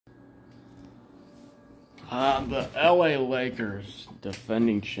The LA Lakers,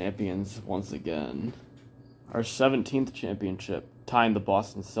 defending champions once again. Our 17th championship, tying the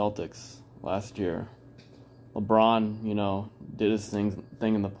Boston Celtics last year. LeBron, did his thing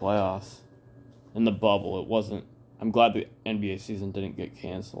in the playoffs. In the bubble, it wasn't. I'm glad the NBA season didn't get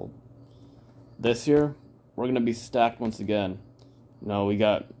canceled. This year, we're going to be stacked once again. We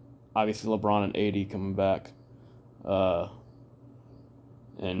got, obviously, LeBron and AD coming back.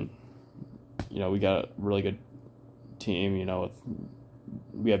 And we got a really good team,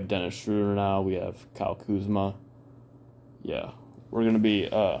 we have Dennis Schroeder now, we have Kyle Kuzma. Yeah, we're going to be,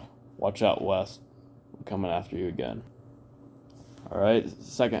 watch out West, we're coming after you again. Alright,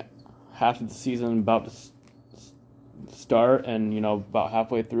 second half of the season about to start, and, about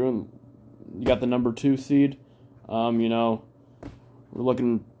halfway through, and you got the number 2 seed. We're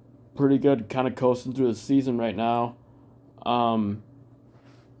looking pretty good, kind of coasting through the season right now.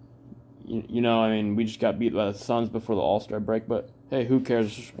 We just got beat by the Suns before the All-Star break, but hey, who cares?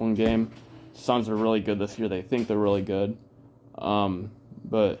 It's just one game. Suns are really good this year. They think they're really good.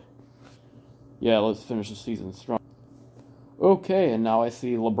 But yeah, let's finish the season strong. Okay, and now I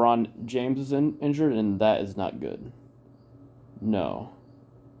see LeBron James is injured, and that is not good. No.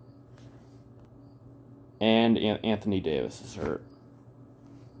 And Anthony Davis is hurt.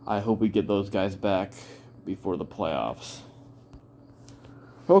 I hope we get those guys back before the playoffs.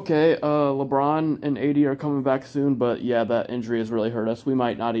 Okay, LeBron and AD are coming back soon, but yeah, that injury has really hurt us. We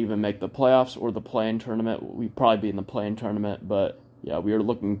might not even make the playoffs or the play-in tournament. We'd probably be in the play-in tournament, but yeah, we are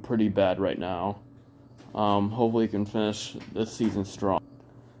looking pretty bad right now. Hopefully we can finish this season strong.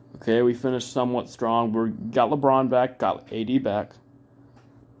 Okay, we finished somewhat strong. We got LeBron back, got AD back.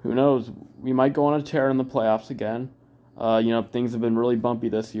 Who knows? We might go on a tear in the playoffs again. Things have been really bumpy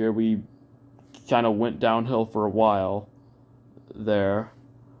this year. We kind of went downhill for a while there.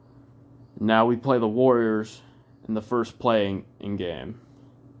 Now we play the Warriors in the first playing game.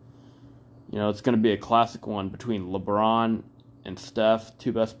 It's going to be a classic one between LeBron and Steph,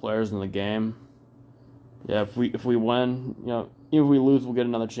 2 best players in the game. Yeah, if we win, even if we lose, we'll get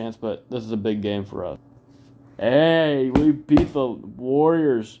another chance, but this is a big game for us. Hey, we beat the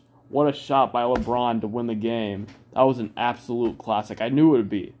Warriors. What a shot by LeBron to win the game. That was an absolute classic. I knew it would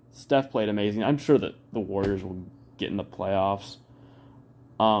be. Steph played amazing. I'm sure that the Warriors will get in the playoffs.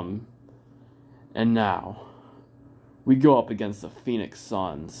 And now, we go up against the Phoenix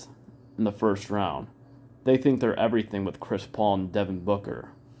Suns in the first round. They think they're everything with Chris Paul and Devin Booker.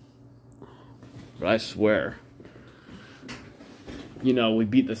 But I swear, we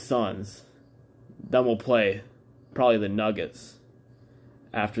beat the Suns. Then we'll play probably the Nuggets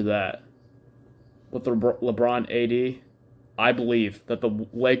after that. With LeBron AD, I believe that the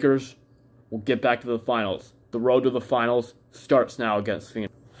Lakers will get back to the finals. The road to the finals starts now against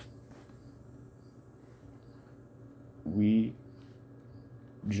Phoenix. We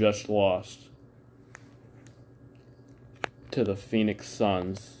just lost to the Phoenix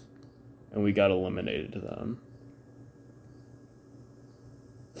Suns, and we got eliminated to them.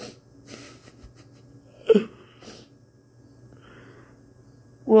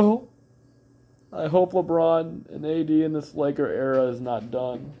 Well, I hope LeBron and AD in this Laker era is not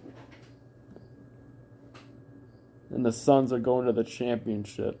done. And the Suns are going to the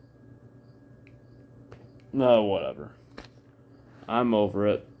championship. No, whatever. I'm over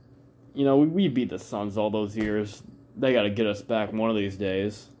it. We beat the Suns all those years. They got to get us back one of these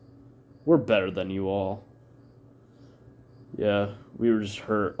days. We're better than you all. Yeah, we were just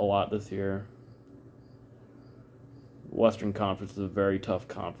hurt a lot this year. Western Conference is a very tough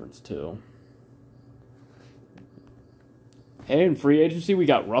conference, too. Hey, in free agency, we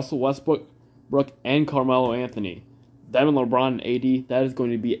got Russell, Westbrook, and Carmelo Anthony. Them and LeBron and AD, that is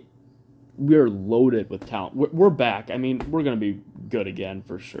going to be... We're loaded with talent. We're back. We're going to be good again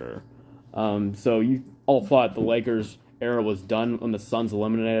for sure. So you all thought the Lakers era was done when the Suns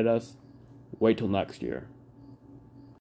eliminated us? Wait till next year.